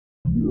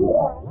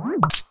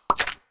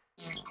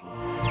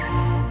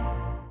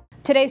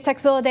Today's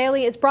Tekzilla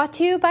Daily is brought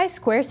to you by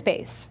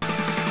Squarespace.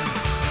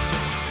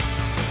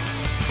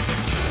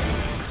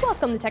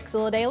 Welcome to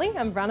Tekzilla Daily.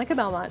 I'm Veronica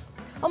Belmont.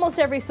 Almost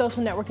every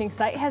social networking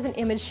site has an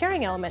image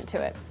sharing element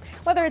to it.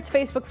 Whether it's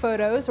Facebook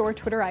photos or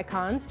Twitter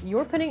icons,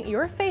 you're putting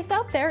your face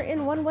out there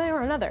in one way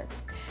or another.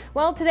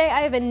 Well, today I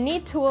have a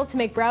neat tool to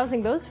make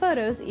browsing those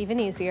photos even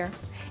easier.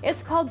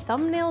 It's called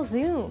Thumbnail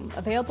Zoom,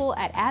 available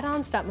at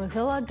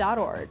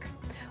addons.mozilla.org.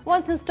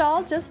 Once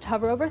installed, just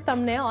hover over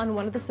Thumbnail on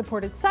one of the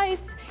supported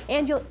sites,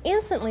 and you'll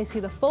instantly see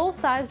the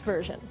full-sized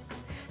version.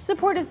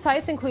 Supported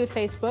sites include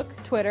Facebook,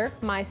 Twitter,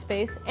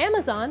 MySpace,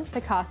 Amazon,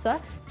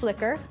 Picasa,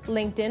 Flickr,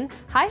 LinkedIn,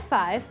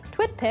 High5,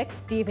 TwitPic,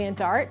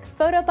 DeviantArt,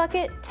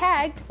 PhotoBucket,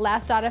 Tagged,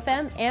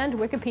 Last.fm, and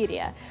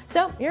Wikipedia.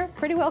 So you're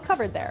pretty well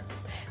covered there.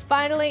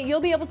 Finally,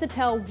 you'll be able to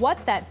tell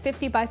what that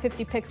 50 by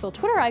 50 pixel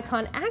Twitter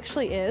icon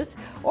actually is,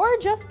 or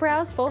just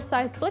browse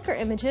full-sized Flickr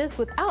images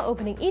without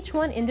opening each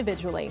one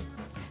individually.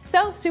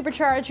 So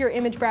supercharge your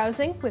image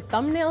browsing with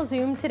Thumbnail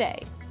Zoom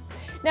today.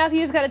 Now, if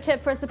you've got a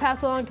tip for us to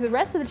pass along to the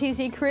rest of the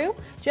TC crew,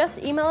 just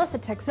email us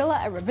at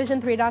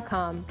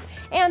tekzilla@revision3.com.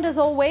 And as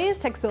always,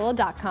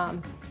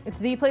 tekzilla.com. It's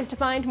the place to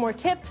find more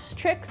tips,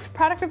 tricks,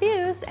 product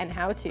reviews, and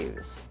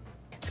how-tos.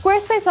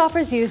 Squarespace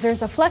offers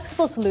users a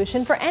flexible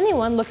solution for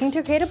anyone looking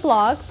to create a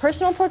blog,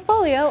 personal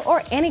portfolio,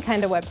 or any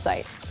kind of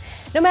website.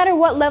 No matter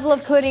what level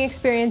of coding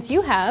experience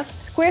you have,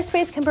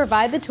 Squarespace can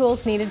provide the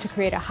tools needed to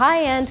create a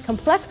high-end,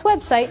 complex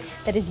website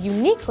that is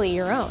uniquely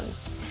your own.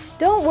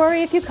 Don't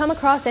worry if you come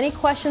across any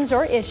questions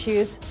or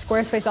issues.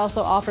 Squarespace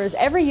also offers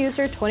every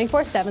user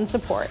 24/7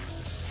 support.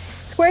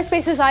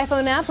 Squarespace's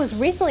iPhone app was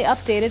recently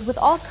updated with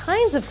all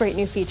kinds of great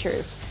new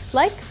features,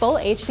 like full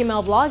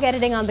HTML blog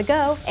editing on the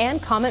go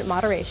and comment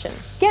moderation.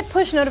 Get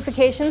push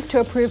notifications to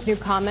approve new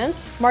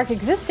comments, mark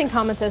existing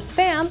comments as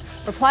spam,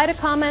 reply to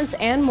comments,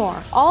 and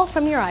more, all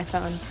from your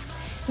iPhone.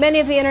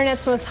 Many of the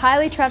internet's most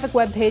highly trafficked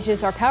web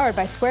pages are powered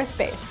by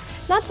Squarespace,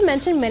 not to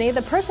mention many of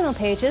the personal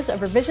pages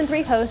of Revision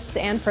 3 hosts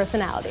and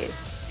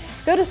personalities.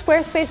 Go to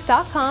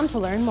squarespace.com to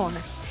learn more.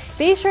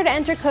 Be sure to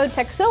enter code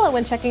TEKZILLA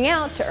when checking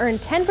out to earn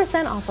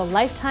 10% off a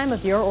lifetime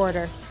of your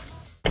order.